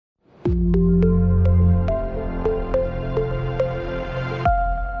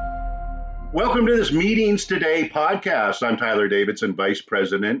welcome to this Meetings Today podcast. I'm Tyler Davidson, Vice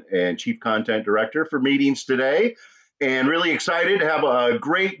President and Chief Content Director for Meetings Today, and really excited to have a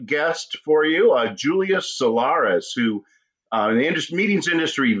great guest for you, Julius Solaris, who an meetings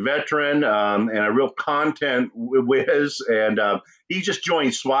industry veteran and a real content whiz, and he just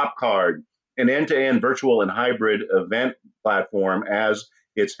joined SwapCard, an end-to-end virtual and hybrid event platform, as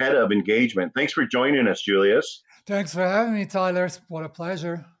its head of engagement. Thanks for joining us, Julius. Thanks for having me, Tyler. What a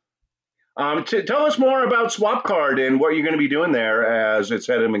pleasure. Tell us more about SwapCard and what you're going to be doing there as its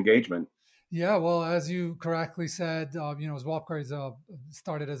head of engagement. Yeah, well, as you correctly said, SwapCard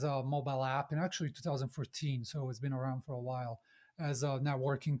started as a mobile app in actually 2014, so it's been around for a while as a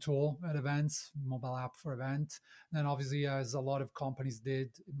networking tool at events, mobile app for events. Then obviously, as a lot of companies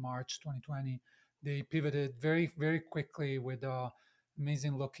did in March 2020, they pivoted very, very quickly with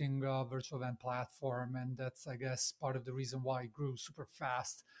amazing looking virtual event platform. And that's, I guess, part of the reason why it grew super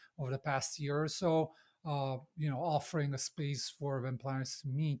fast over the past year or so, offering a space for event planners to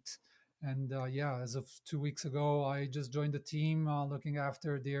meet. And as of 2 weeks ago, I just joined the team looking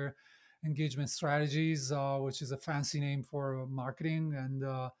after their engagement strategies, which is a fancy name for marketing. And,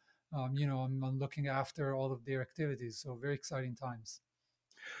 I'm looking after all of their activities. So very exciting times.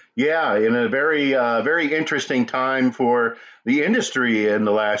 Yeah, in a very interesting time for the industry in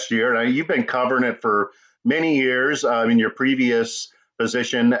the last year. Now, you've been covering it for many years in your previous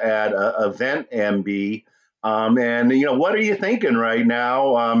position at Event MB. What are you thinking right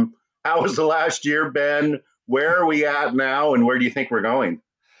now? How has the last year been? Where are we at now, and where do you think we're going?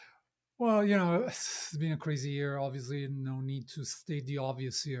 Well, it's been a crazy year. Obviously, no need to state the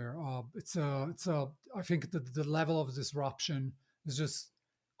obvious here. I think the level of disruption is just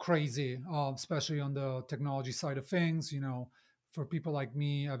crazy, especially on the technology side of things. For people like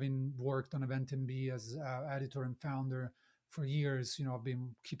me, having worked on EventMB as editor and founder for years, I've been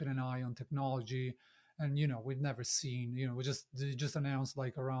keeping an eye on technology. And we've never seen. They just announced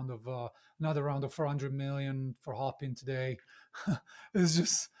like another round of 400 million for Hopin today. It's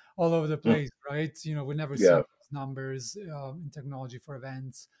just all over the place, right? We've never seen Yeah. those numbers in technology for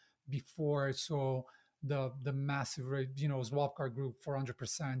events before. So the massive rate, SwapCard grew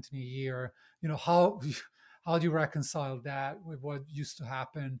 400% in a year. How do you reconcile that with what used to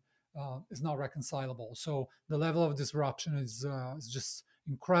happen? Is not reconcilable. So the level of disruption is just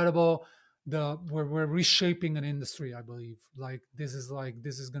incredible. We're reshaping an industry, I believe. This is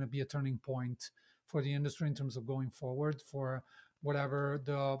going to be a turning point for the industry in terms of going forward, for whatever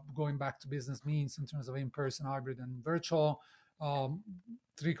the going back to business means in terms of in-person, hybrid, and virtual.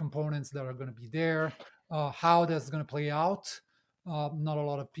 Three components that are going to be there. How that's going to play out, not a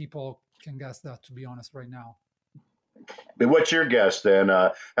lot of people can guess that, to be honest, right now. But what's your guess then?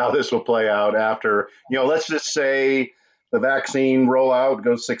 How this will play out after? Let's just say the vaccine rollout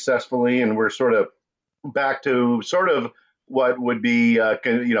goes successfully, and we're sort of back to sort of what would be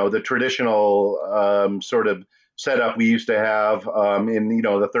the traditional sort of setup we used to have in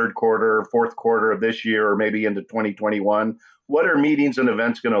the third quarter, fourth quarter of this year, or maybe into 2021. What are meetings and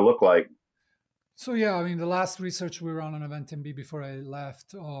events going to look like? So yeah, I mean, the last research we ran on EventMB before I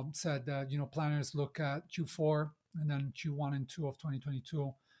left said that planners look at Q4 and then Q1 and 2 of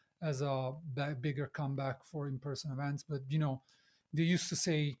 2022 as a bigger comeback for in-person events. But they used to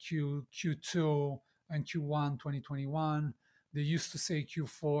say Q2 and Q1 2021. They used to say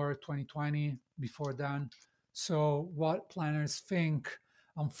Q4 2020 before then. So what planners think,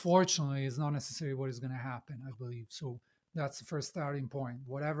 unfortunately, is not necessarily what is going to happen, I believe. So that's the first starting point.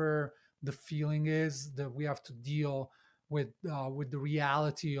 Whatever the feeling is, that we have to deal with the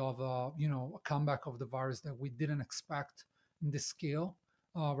reality of a comeback of the virus that we didn't expect in this scale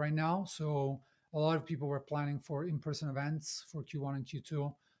right now. So a lot of people were planning for in-person events for Q1 and Q2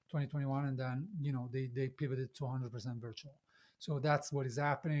 2021, and then they pivoted to 100% virtual. So that's what is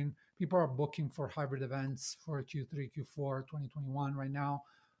happening. People are booking for hybrid events for Q3, Q4 2021 right now,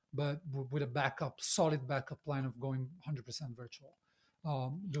 but with a solid backup plan of going 100% virtual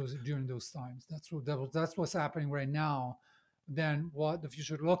during those times. That's what's happening right now. Then what the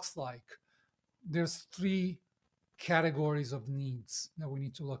future looks like. There's three categories of needs that we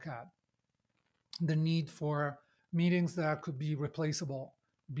need to look at. The need for meetings that could be replaceable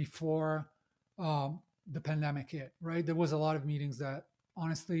before the pandemic hit, right? There was a lot of meetings that,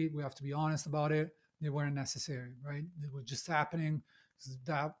 honestly, we have to be honest about it, they weren't necessary, right? They were just happening.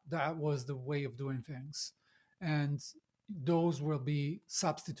 That was the way of doing things. And those will be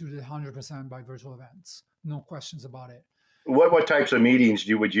substituted 100% by virtual events. No questions about it. What types of meetings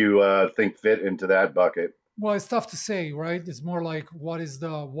would you think fit into that bucket? Well, it's tough to say, right? It's more like what is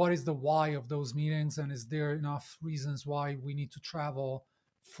the why of those meetings, and is there enough reasons why we need to travel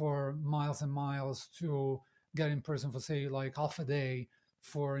for miles and miles to get in person for, say, like half a day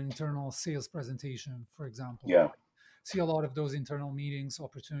for an internal sales presentation, for example. Yeah. See a lot of those internal meetings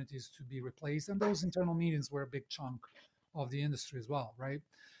opportunities to be replaced, and those internal meetings were a big chunk of the industry as well, right?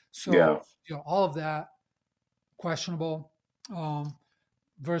 So, Yeah. all of that questionable. Um,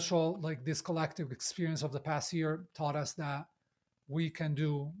 Virtual, like this collective experience of the past year, taught us that we can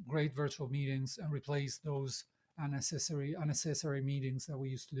do great virtual meetings and replace those unnecessary meetings that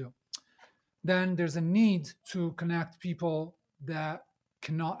we used to do. Then there's a need to connect people that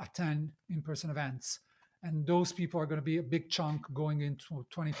cannot attend in-person events, and those people are going to be a big chunk going into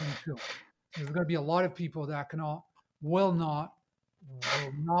 2022. There's going to be a lot of people that will not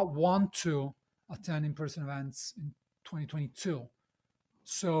will not want to attend in-person events in 2022.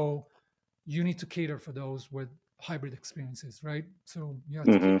 So you need to cater for those with hybrid experiences, right? So you have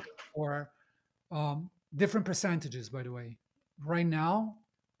to cater Hmm. for different percentages, by the way. Right now,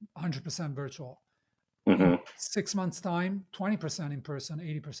 100% virtual. In Hmm. 6 months' time, 20% in person,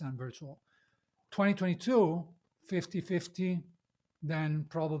 80% virtual. 2022, 50-50, then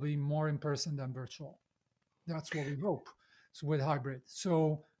probably more in person than virtual. That's what we hope. So with hybrid.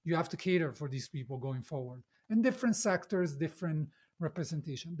 So you have to cater for these people going forward. In different sectors, different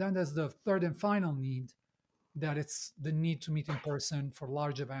representation. Then there's the third and final need, that it's the need to meet in person for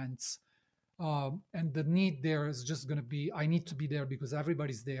large events. And the need there is just going to be, I need to be there because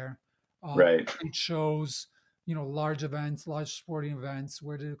everybody's there. Right. It shows, large events, large sporting events,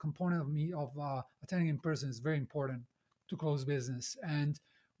 where the component of attending in person is very important to close business. And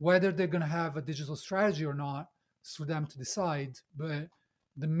whether they're going to have a digital strategy or not, it's for them to decide. But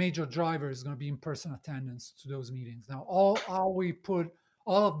the major driver is going to be in-person attendance to those meetings. Now, all we put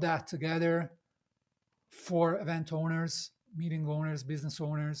all of that together for event owners, meeting owners, business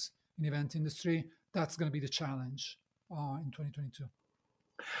owners in the event industry, that's going to be the challenge in 2022.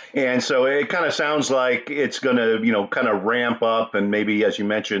 And so it kind of sounds like it's going to, kind of ramp up, and maybe, as you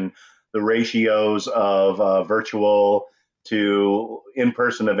mentioned, the ratios of virtual to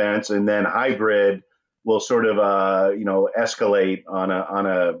in-person events, and then hybrid will sort of, escalate on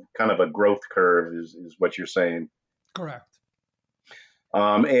a kind of a growth curve, is what you're saying. Correct.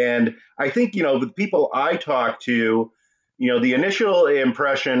 And I think, the people I talk to, the initial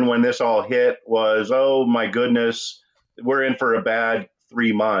impression when this all hit was, oh my goodness, we're in for a bad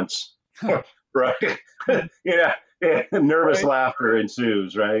 3 months, right? Yeah, nervous Right. laughter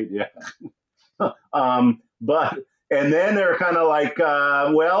ensues, right? Yeah. But and then they're kind of like,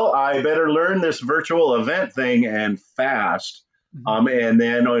 well, I better learn this virtual event thing and fast. Mhm. And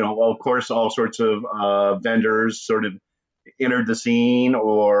then, of course, all sorts of vendors sort of entered the scene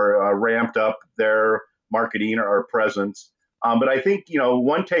or ramped up their marketing or presence. But I think,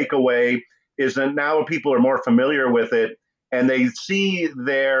 one takeaway is that now people are more familiar with it, and they see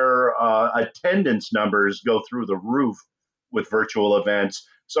their attendance numbers go through the roof with virtual events.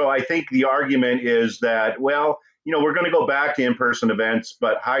 So I think the argument is that, well, we're going to go back to in-person events,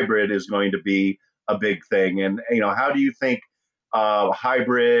 but hybrid is going to be a big thing. And, how do you think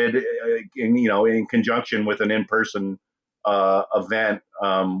hybrid, in conjunction with an in-person event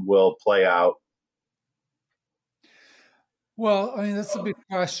will play out? Well, I mean, that's a big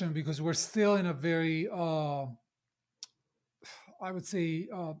question because we're still in a very, I would say,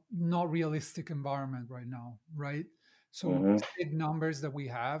 not realistic environment right now, right? So Hmm. these big numbers that we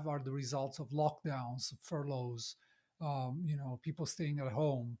have are the results of lockdowns, furloughs, people staying at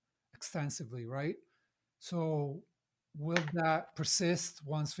home extensively, right? So will that persist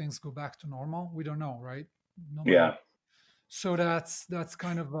once things go back to normal? We don't know, right? Nobody knows. Yeah. So that's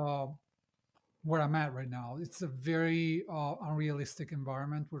kind of where I'm at right now. It's a very unrealistic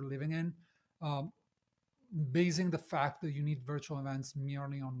environment we're living in. Um, Basing the fact that you need virtual events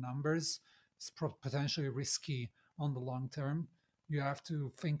merely on numbers is potentially risky on the long term. You have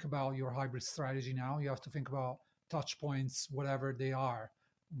to think about your hybrid strategy now. You have to think about touch points, whatever they are,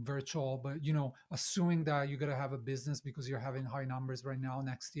 virtual. But assuming that you're gonna have a business because you're having high numbers right now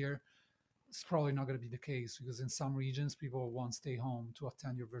next year, it's probably not going to be the case because in some regions people won't stay home to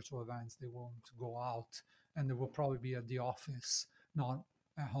attend your virtual events. They want to go out, and they will probably be at the office, not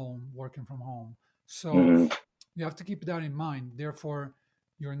at home, working from home. So Hmm. you have to keep that in mind. Therefore,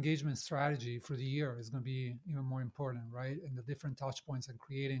 your engagement strategy for the year is going to be even more important, right? And the different touch points and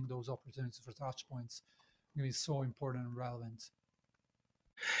creating those opportunities for touch points is going to be so important and relevant.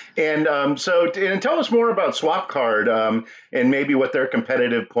 And and tell us more about SwapCard, and maybe what their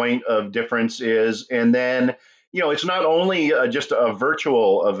competitive point of difference is. And then, it's not only just a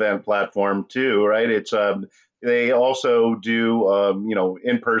virtual event platform, too, right? It's they also do,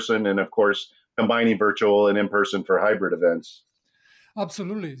 in person, and of course, combining virtual and in person for hybrid events.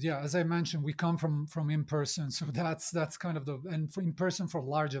 Absolutely, yeah. As I mentioned, we come from in person, so that's kind of the and for in person for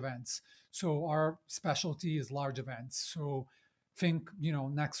large events. So our specialty is large events. So think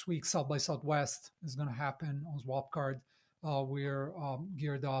next week South by Southwest is going to happen on Swapcard. We're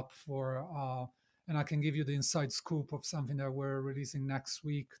geared up for, and I can give you the inside scoop of something that we're releasing next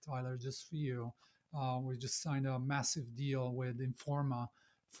week, Tyler, just for you. We just signed a massive deal with Informa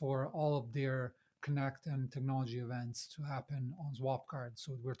for all of their Connect and technology events to happen on Swapcard.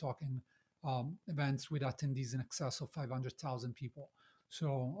 So we're talking events with attendees in excess of 500,000 people.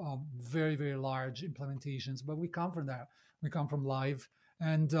 So very, very large implementations. But we come from that. We come from live.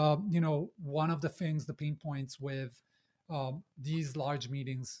 And, one of the things, the pain points with these large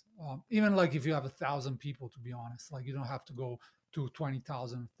meetings, even like if you have 1,000 people, to be honest, like you don't have to go to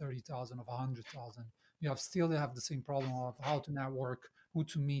 20,000, 30,000, or 100,000. You have the same problem of how to network, who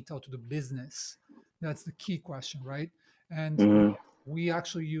to meet, how to do business. That's the key question, right? And Hmm. we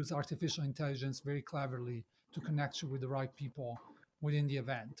actually use artificial intelligence very cleverly to connect you with the right people within the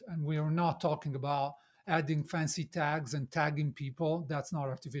event. And we are not talking about adding fancy tags and tagging people. That's not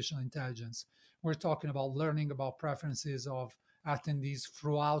artificial intelligence. We're talking about learning about preferences of attendees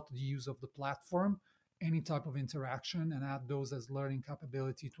throughout the use of the platform, any type of interaction, and add those as learning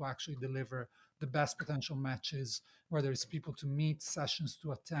capability to actually deliver the best potential matches, whether it's people to meet, sessions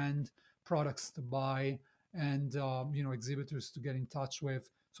to attend, products to buy, and exhibitors to get in touch with.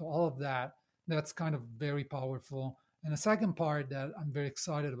 So all of that's kind of very powerful. And the second part that I'm very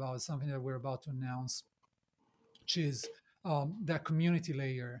excited about is something that we're about to announce, which is that community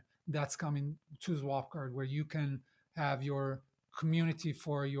layer that's coming to Swapcard, where you can have your community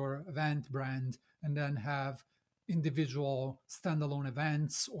for your event brand and then have individual standalone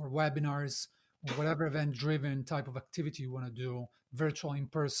events or webinars or whatever event driven type of activity you want to do, virtual, in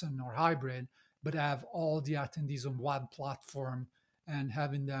person, or hybrid, but have all the attendees on one platform and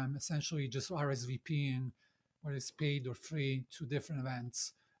having them essentially just RSVPing, whether it's paid or free, to different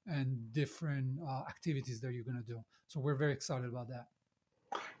events and different activities that you're going to do. So we're very excited about that.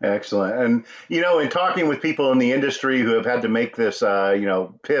 Excellent. And, in talking with people in the industry who have had to make this,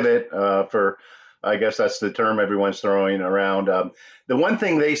 pivot for, I guess that's the term everyone's throwing around. The one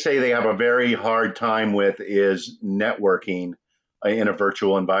thing they say they have a very hard time with is networking in a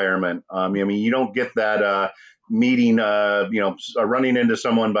virtual environment. You don't get that meeting, running into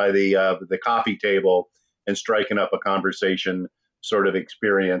someone by the coffee table and striking up a conversation sort of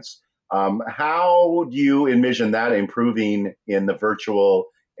experience. How do you envision that improving in the virtual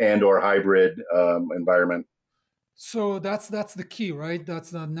and or hybrid environment? So that's the key, right?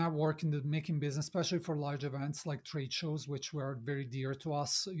 That's the networking, the making business, especially for large events like trade shows, which were very dear to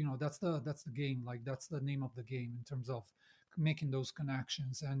us. That's the game. Like that's the name of the game in terms of making those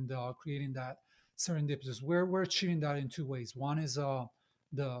connections and creating that serendipitous. We're achieving that in two ways. One is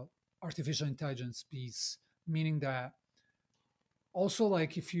the artificial intelligence piece, meaning that also,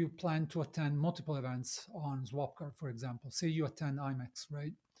 like if you plan to attend multiple events on Swapcard, for example, say you attend IMEX,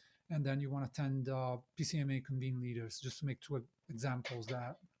 right? And then you want to attend PCMA Convene Leaders, just to make two examples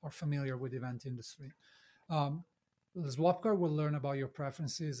that are familiar with the event industry. Um, Swapcard will learn about your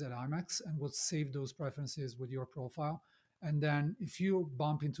preferences at IMEX and will save those preferences with your profile. And then if you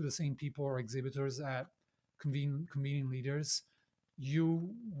bump into the same people or exhibitors at convening leaders,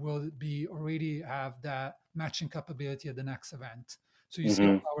 you will be already have that matching capability at the next event. So you see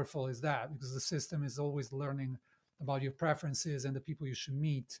how Hmm. powerful is that, because the system is always learning about your preferences and the people you should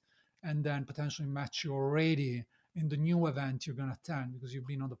meet, and then potentially match you already in the new event you're going to attend because you've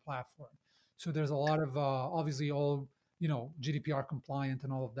been on the platform. So there's a lot of obviously all GDPR compliant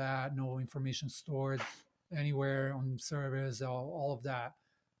and all of that, no information stored anywhere on servers, all of that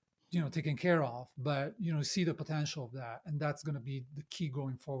taken care of, but see the potential of that, and that's going to be the key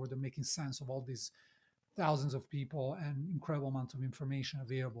going forward, and making sense of all these thousands of people and incredible amount of information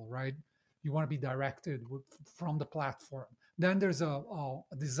available, right? You want to be directed from the platform. Then there's a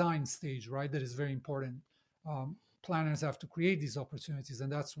design stage, right, that is very important. Planners have to create these opportunities, and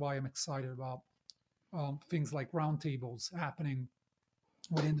that's why I'm excited about things like roundtables happening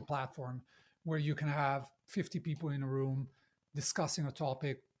within the platform, where you can have 50 people in a room discussing a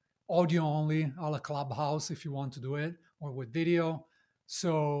topic, audio only, a la Clubhouse if you want to do it, or with video.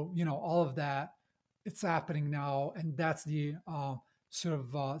 So, all of that, it's happening now. And that's the sort of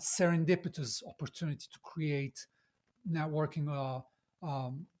serendipitous opportunity to create networking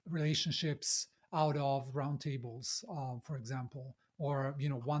relationships out of roundtables, for example, or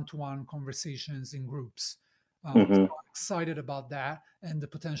one-to-one conversations in groups. So Hmm. I'm excited about that and the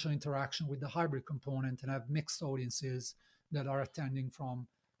potential interaction with the hybrid component, and have mixed audiences that are attending from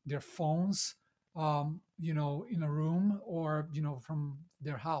their phones in a room or from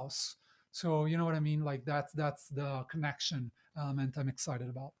their house. So you know what I mean? Like that's the connection element I'm excited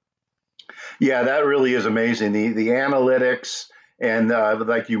about. Yeah, that really is amazing. The analytics and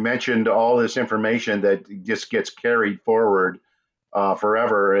like you mentioned, all this information that just gets carried forward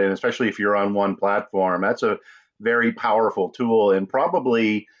forever, and especially if you're on one platform, that's a very powerful tool and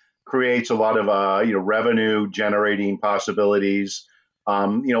probably creates a lot of revenue generating possibilities.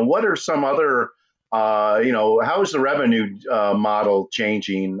 What are some other how is the revenue model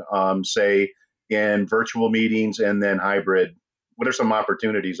changing? Say in virtual meetings and then hybrid. What are some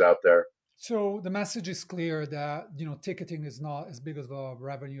opportunities out there? So the message is clear that ticketing is not as big of a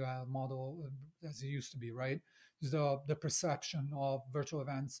revenue model as it used to be, right? The perception of virtual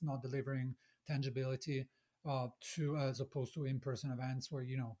events not delivering tangibility to as opposed to in-person events where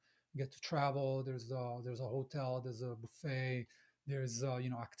you get to travel. There's a hotel, there's a buffet, there's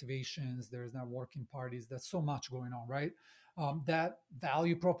activations, there's networking parties. There's so much going on, right? That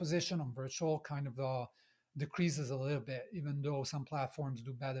value proposition on virtual kind of decreases a little bit, even though some platforms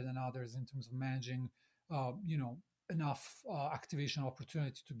do better than others in terms of managing, uh, you know, enough activation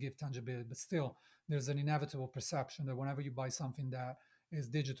opportunity to give tangibility. But still, there's an inevitable perception that whenever you buy something that is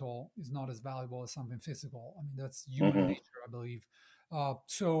digital, is not as valuable as something physical. I mean, that's human Hmm. nature, I believe.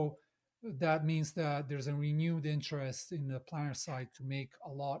 So that means that there's a renewed interest in the planner side to make a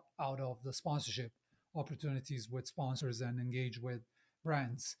lot out of the sponsorship opportunities with sponsors and engage with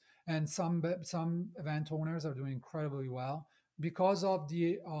brands. And some event owners are doing incredibly well because of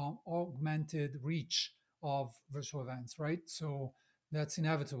the augmented reach of virtual events, right? So that's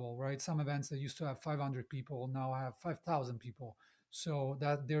inevitable, right? Some events that used to have 500 people now have 5,000 people. So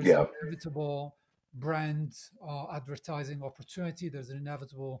that there's an Yeah. inevitable brand advertising opportunity. There's an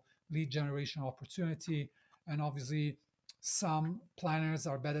inevitable lead generation opportunity, and obviously some planners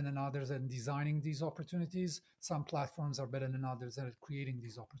are better than others at designing these opportunities. Some platforms are better than others at creating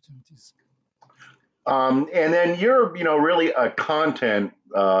these opportunities. And then you're, really a content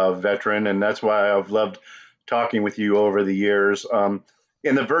veteran, and that's why I've loved talking with you over the years.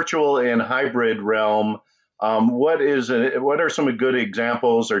 In the virtual and hybrid realm, what are some good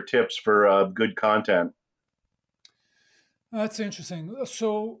examples or tips for good content? That's interesting.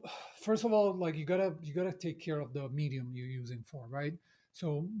 So first of all, like you gotta take care of the medium you're using for, right?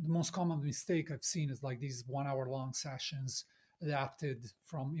 So the most common mistake I've seen is like these 1 hour long sessions adapted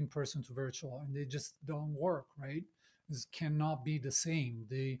from in person to virtual, and they just don't work, right? This cannot be the same.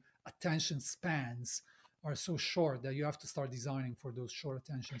 The attention spans are so short that you have to start designing for those short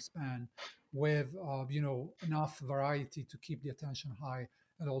attention span with enough variety to keep the attention high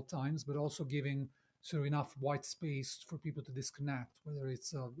at all times, but also giving so enough white space for people to disconnect, whether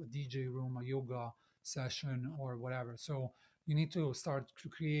it's a DJ room, a yoga session, or whatever. So you need to start to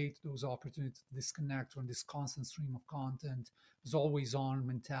create those opportunities to disconnect from this constant stream of content, this always on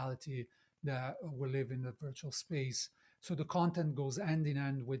mentality that we live in the virtual space. So the content goes hand in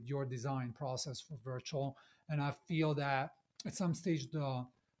hand with your design process for virtual. And I feel that at some stage, the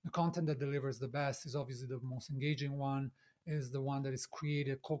content that delivers the best is obviously the most engaging one, is the one that is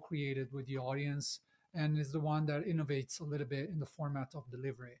created, co-created with the audience, and is the one that innovates a little bit in the format of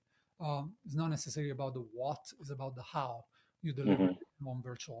delivery. It's not necessarily about the what, it's about the how you deliver Hmm. it on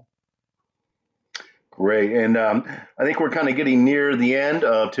virtual. Great. And I think we're kind of getting near the end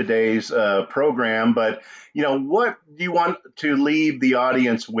of today's program, but what do you want to leave the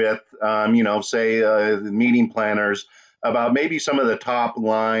audience with? Say the meeting planners about maybe some of the top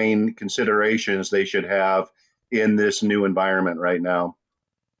line considerations they should have in this new environment right now.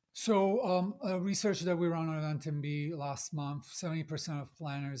 So, a research that we ran on NTMB last month, 70% of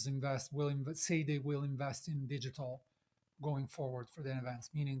planners say they will invest in digital going forward for their events,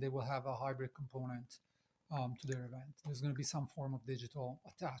 meaning they will have a hybrid component to their event. There's going to be some form of digital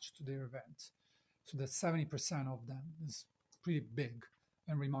attached to their event. So that 70% of them is pretty big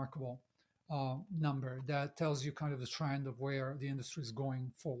and remarkable number that tells you kind of the trend of where the industry is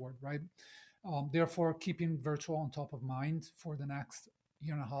going forward, right? Therefore, keeping virtual on top of mind for the next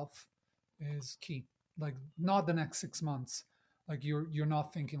year and a half is key. Like not the next 6 months. Like you're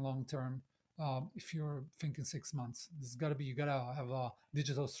not thinking long term. If you're thinking 6 months, there's got to be you gotta have a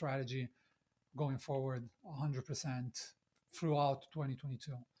digital strategy going forward 100% throughout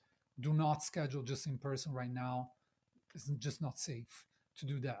 2022. Do not schedule just in person right now. It's just not safe to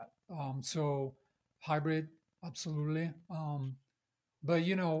do that. So hybrid, absolutely. But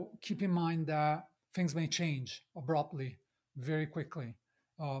keep in mind that things may change abruptly, very quickly.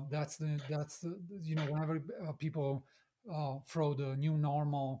 That's the whenever people throw the new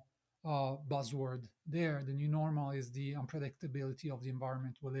normal buzzword there, the new normal is the unpredictability of the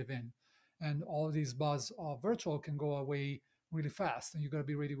environment we live in, and all of these buzz of virtual can go away really fast, and you got to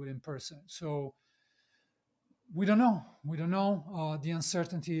be ready with in person. So we don't know. We don't know. The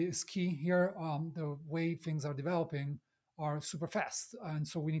uncertainty is key here. The way things are developing are super fast, and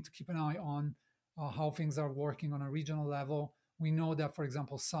so we need to keep an eye on how things are working on a regional level. We know that, for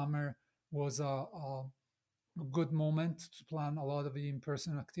example, summer was a good moment to plan a lot of the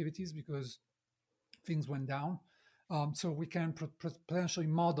in-person activities because things went down. So we can potentially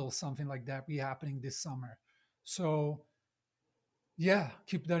model something like that be happening this summer. So yeah,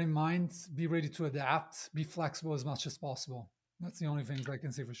 keep that in mind. Be ready to adapt. Be flexible as much as possible. That's the only things I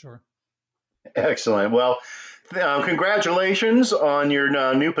can say for sure. Excellent. Well, congratulations on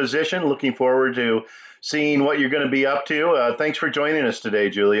your new position. Looking forward to seeing what you're going to be up to. Thanks for joining us today,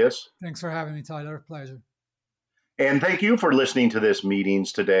 Julius. Thanks for having me, Tyler. Pleasure. And thank you for listening to this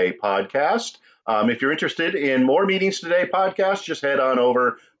Meetings Today podcast. If you're interested in more Meetings Today podcasts, just head on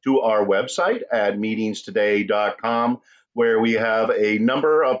over to our website at meetingstoday.com, where we have a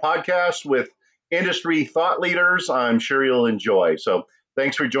number of podcasts with industry thought leaders I'm sure you'll enjoy. So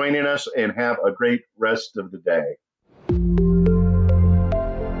thanks for joining us and have a great rest of the day.